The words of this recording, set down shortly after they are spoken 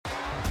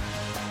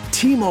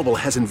T-Mobile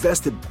has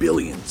invested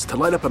billions to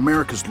light up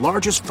America's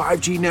largest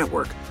 5G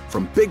network,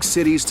 from big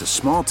cities to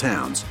small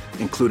towns,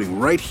 including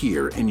right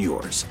here in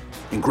yours.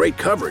 And great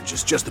coverage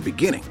is just the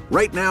beginning.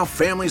 Right now,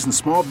 families and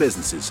small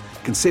businesses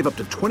can save up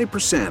to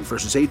 20%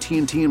 versus AT&T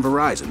and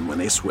Verizon when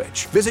they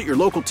switch. Visit your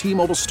local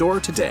T-Mobile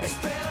store today.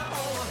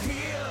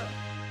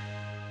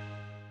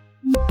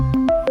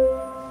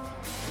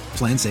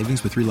 Plan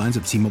savings with 3 lines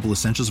of T-Mobile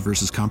Essentials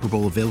versus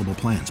comparable available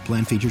plans.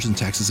 Plan features and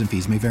taxes and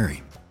fees may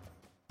vary.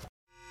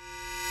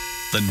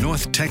 The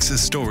North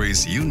Texas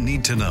stories you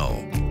need to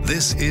know.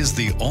 This is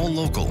the All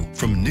Local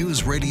from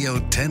News Radio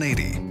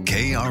 1080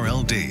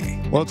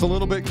 KRLD. Well, it's a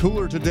little bit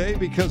cooler today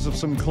because of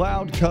some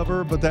cloud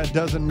cover, but that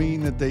doesn't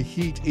mean that the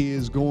heat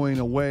is going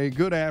away.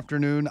 Good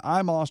afternoon.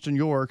 I'm Austin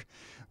York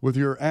with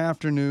your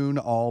afternoon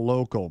All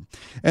Local.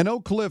 An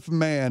Oak Cliff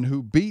man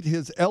who beat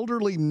his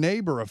elderly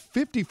neighbor of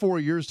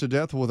 54 years to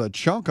death with a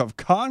chunk of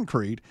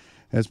concrete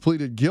has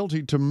pleaded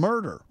guilty to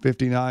murder.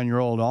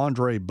 59-year-old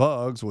Andre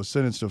Buggs was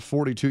sentenced to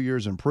 42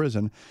 years in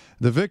prison.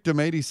 The victim,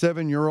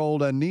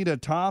 87-year-old Anita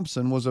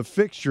Thompson, was a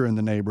fixture in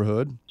the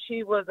neighborhood.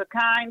 She was a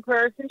kind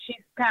person. She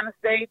kind of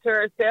stayed to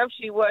herself.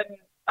 She wasn't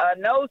a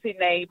nosy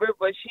neighbor,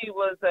 but she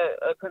was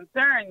a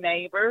concerned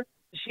neighbor.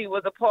 She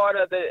was a part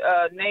of the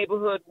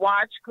neighborhood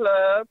watch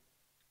club.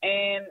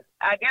 And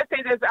I guess they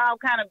just all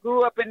kind of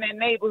grew up in their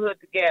neighborhood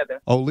together.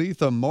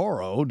 Olitha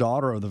Morrow,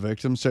 daughter of the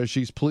victim, says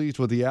she's pleased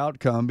with the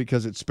outcome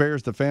because it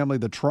spares the family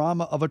the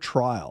trauma of a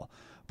trial.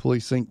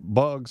 Police think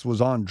Buggs was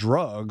on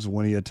drugs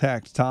when he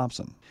attacked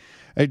Thompson.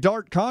 A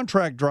DART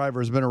contract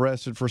driver has been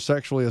arrested for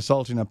sexually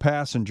assaulting a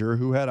passenger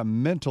who had a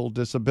mental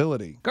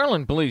disability.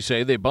 Garland police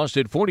say they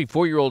busted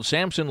 44-year-old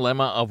Samson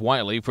Lemma of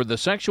Wiley for the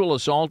sexual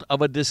assault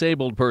of a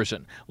disabled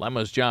person.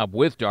 Lemma's job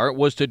with DART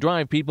was to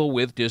drive people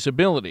with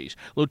disabilities.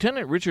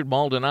 Lieutenant Richard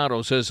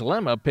Maldonado says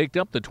Lemma picked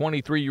up the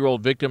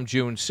 23-year-old victim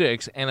June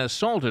 6 and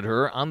assaulted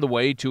her on the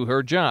way to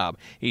her job.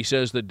 He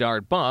says the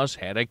DART bus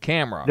had a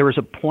camera. There was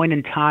a point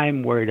in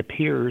time where it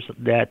appears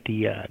that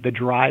the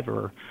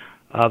driver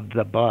of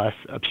the bus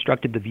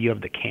obstructed the view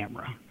of the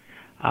camera.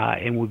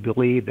 And we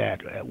believe that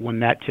when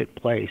that took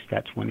place,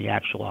 that's when the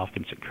actual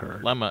offense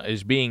occurred. Lemma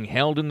is being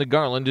held in the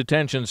Garland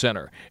Detention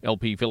Center.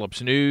 LP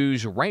Phillips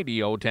News,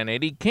 Radio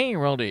 1080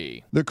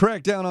 KRLD. The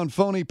crackdown on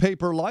phony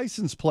paper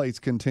license plates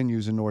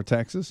continues in North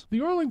Texas.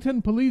 The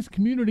Arlington Police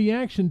Community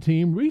Action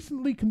Team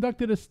recently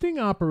conducted a sting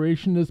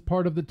operation as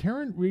part of the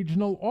Tarrant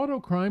Regional Auto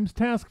Crimes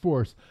Task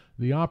Force.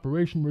 The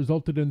operation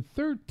resulted in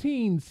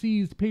 13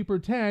 seized paper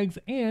tags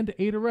and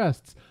 8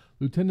 arrests.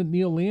 Lieutenant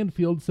Neil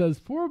Landfield says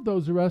 4 of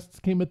those arrests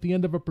came at the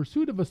end of a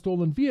pursuit of a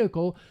stolen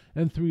vehicle,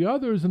 and 3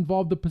 others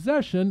involved the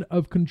possession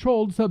of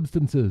controlled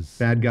substances.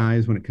 Bad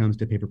guys, when it comes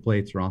to paper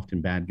plates, are often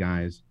bad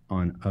guys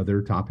on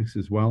other topics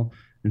as well.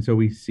 And so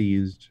we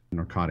seized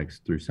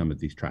narcotics through some of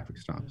these traffic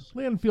stops.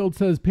 Landfield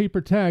says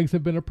paper tags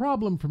have been a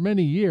problem for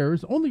many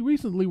years. Only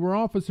recently were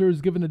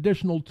officers given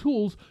additional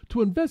tools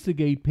to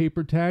investigate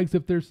paper tags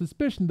if there's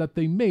suspicion that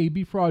they may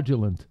be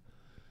fraudulent.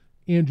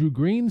 Andrew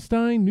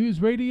Greenstein,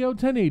 News Radio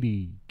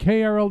 1080,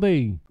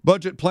 KRLD.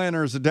 Budget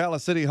planners at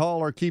Dallas City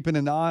Hall are keeping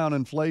an eye on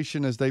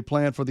inflation as they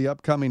plan for the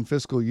upcoming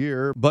fiscal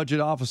year.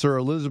 Budget Officer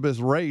Elizabeth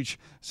Raich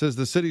says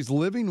the city's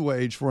living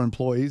wage for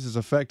employees is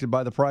affected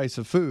by the price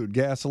of food,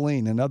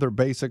 gasoline, and other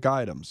basic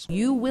items.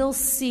 You will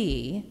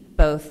see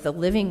both the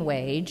living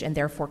wage and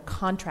therefore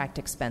contract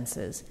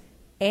expenses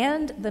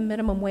and the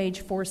minimum wage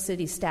for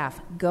city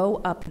staff go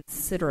up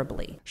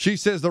considerably. She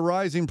says the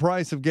rising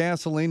price of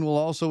gasoline will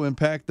also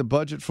impact the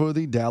budget for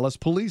the Dallas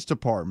Police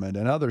Department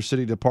and other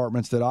city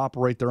departments that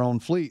operate their own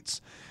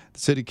fleets.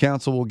 The City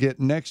Council will get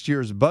next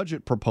year's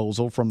budget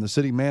proposal from the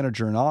city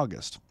manager in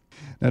August.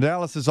 Now,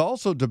 Dallas is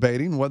also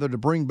debating whether to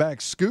bring back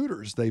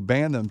scooters. They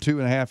banned them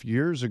 2.5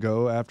 years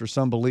ago after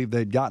some believed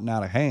they'd gotten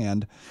out of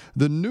hand.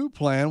 The new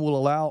plan will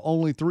allow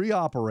only 3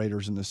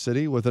 operators in the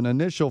city with an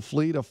initial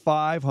fleet of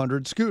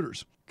 500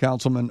 scooters.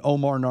 Councilman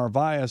Omar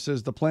Narvaez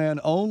says the plan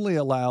only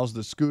allows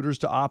the scooters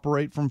to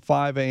operate from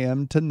 5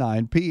 a.m. to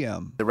 9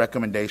 p.m. The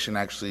recommendation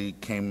actually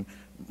came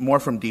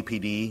more from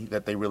DPD,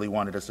 that they really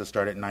wanted us to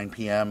start at 9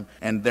 p.m.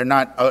 And they're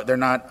not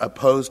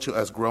opposed to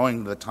us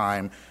growing the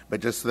time,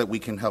 but just so that we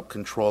can help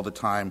control the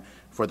time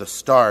for the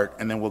start,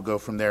 and then we'll go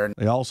from there.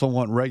 They also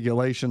want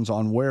regulations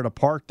on where to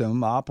park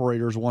them.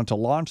 Operators want to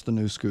launch the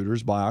new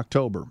scooters by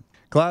October.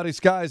 Cloudy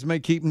skies may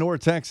keep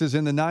North Texas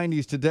in the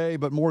 90s today,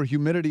 but more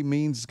humidity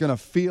means it's going to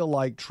feel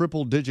like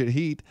triple-digit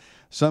heat.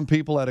 Some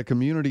people at a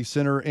community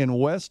center in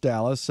West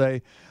Dallas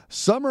say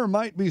summer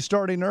might be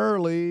starting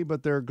early,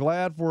 but they're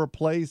glad for a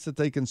place that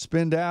they can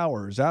spend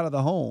hours out of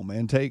the home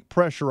and take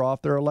pressure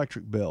off their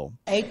electric bill.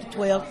 8 to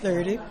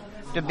 12:30.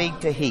 To beat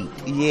the heat,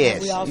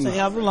 yes. We also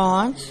have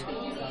lunch,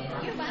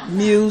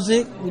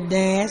 music, we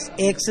dance,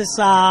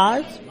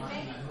 exercise.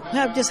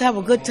 Just have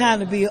a good time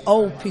to be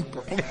old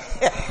people.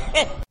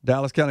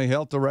 Dallas County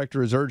Health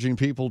Director is urging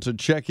people to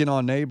check in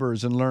on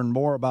neighbors and learn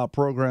more about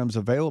programs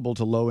available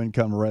to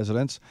low-income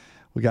residents.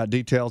 We got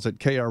details at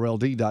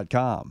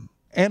KRLD.com.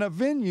 And a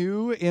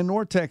venue in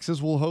North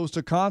Texas will host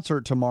a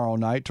concert tomorrow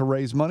night to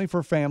raise money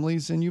for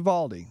families in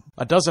Uvalde.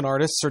 A dozen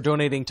artists are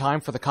donating time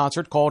for the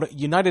concert called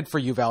United for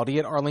Uvalde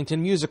at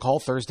Arlington Music Hall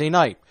Thursday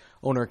night.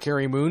 Owner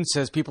Carrie Moon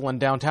says people in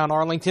downtown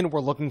Arlington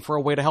were looking for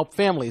a way to help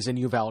families in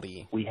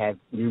Uvalde. We have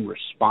numerous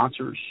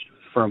sponsors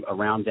from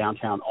around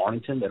downtown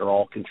Arlington that are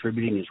all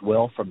contributing as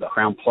well, from the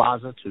Crown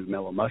Plaza to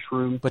Mellow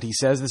Mushroom. But he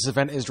says this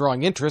event is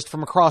drawing interest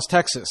from across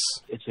Texas.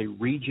 It's a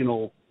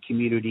regional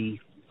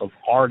community of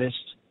artists,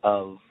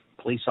 of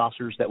police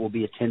officers that will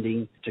be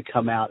attending to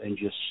come out and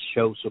just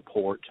show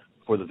support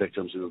for the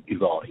victims of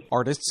Uvalde.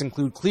 Artists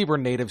include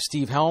Cleburne native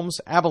Steve Helms,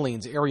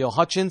 Abilene's Ariel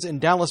Hutchins, and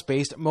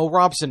Dallas-based Mo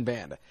Robson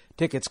Band.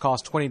 Tickets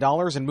cost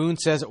 $20, and Moon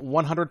says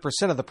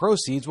 100% of the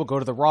proceeds will go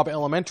to the Robb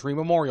Elementary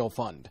Memorial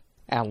Fund.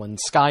 Alan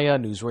Skaya,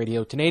 News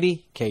Radio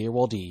 1080,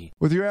 KRLD.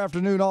 With your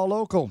afternoon All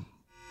Local,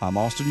 I'm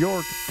Austin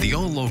York. The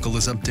All Local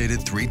is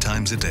updated 3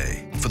 times a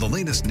day. For the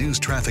latest news,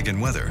 traffic, and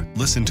weather,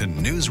 listen to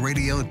News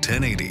Radio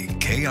 1080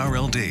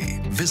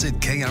 KRLD. Visit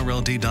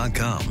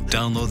KRLD.com,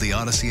 download the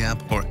Odyssey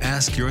app, or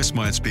ask your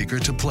smart speaker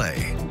to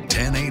play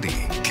 1080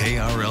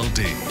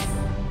 KRLD.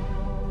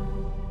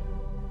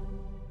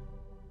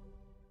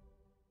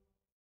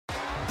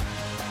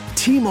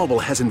 T-Mobile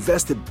has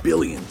invested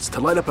billions to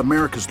light up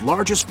America's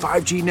largest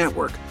 5G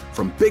network,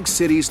 from big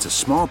cities to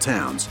small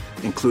towns,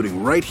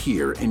 including right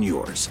here in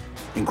yours.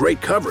 And great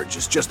coverage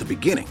is just the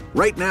beginning.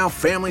 Right now,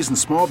 families and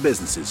small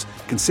businesses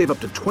can save up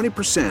to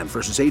 20%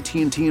 versus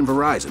AT&T and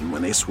Verizon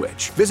when they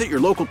switch. Visit your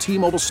local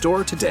T-Mobile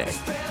store today.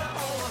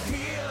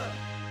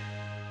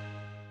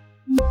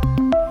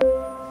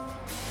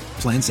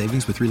 Plan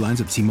savings with 3 lines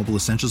of T-Mobile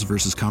Essentials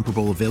versus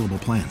comparable available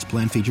plans.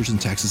 Plan features and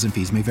taxes and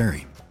fees may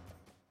vary.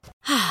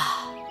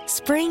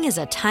 Spring is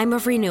a time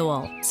of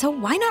renewal, so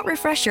why not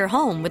refresh your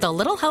home with a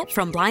little help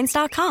from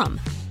Blinds.com?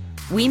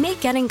 We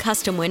make getting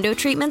custom window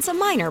treatments a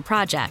minor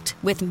project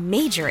with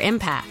major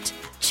impact.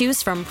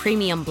 Choose from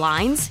premium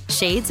blinds,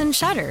 shades, and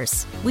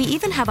shutters. We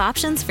even have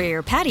options for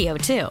your patio,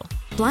 too.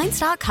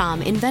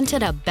 Blinds.com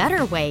invented a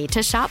better way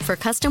to shop for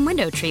custom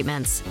window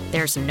treatments.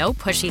 There's no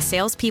pushy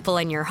salespeople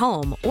in your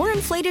home or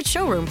inflated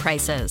showroom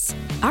prices.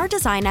 Our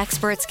design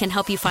experts can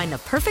help you find the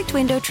perfect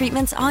window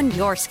treatments on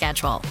your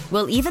schedule.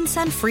 We'll even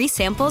send free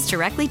samples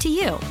directly to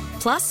you.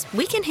 Plus,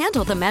 we can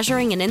handle the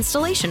measuring and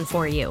installation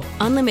for you.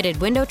 Unlimited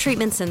window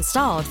treatments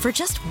installed for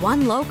just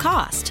one low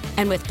cost.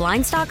 And with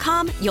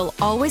Blinds.com, you'll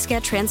always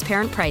get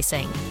transparent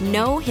pricing.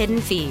 No hidden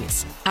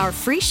fees. Our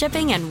free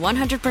shipping and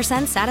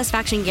 100%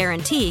 satisfaction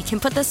guarantee can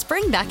put the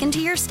spring back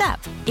into your step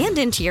and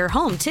into your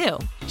home, too.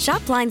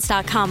 Shop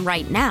Blinds.com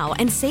right now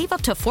and save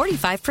up to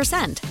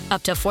 45%.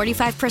 Up to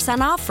 45%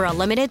 off for a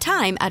limited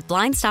time at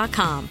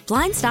Blinds.com.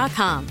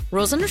 Blinds.com.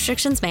 Rules and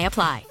restrictions may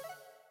apply.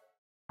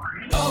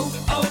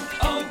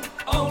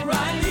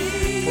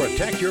 O'Reilly.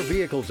 Protect your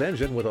vehicle's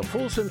engine with a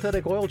full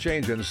synthetic oil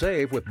change and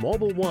save with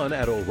Mobil 1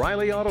 at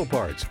O'Reilly Auto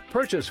Parts.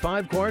 Purchase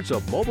 5 quarts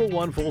of Mobil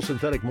 1 full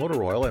synthetic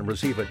motor oil and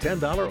receive a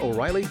 $10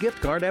 O'Reilly gift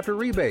card after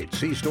rebate.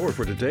 See store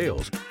for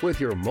details.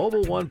 With your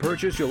Mobil 1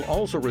 purchase, you'll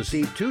also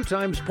receive 2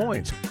 times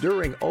points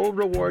during O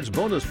Rewards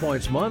Bonus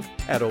Points Month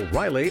at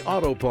O'Reilly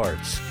Auto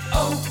Parts.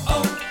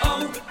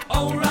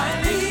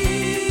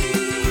 O'Reilly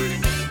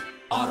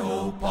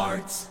Auto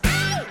Parts.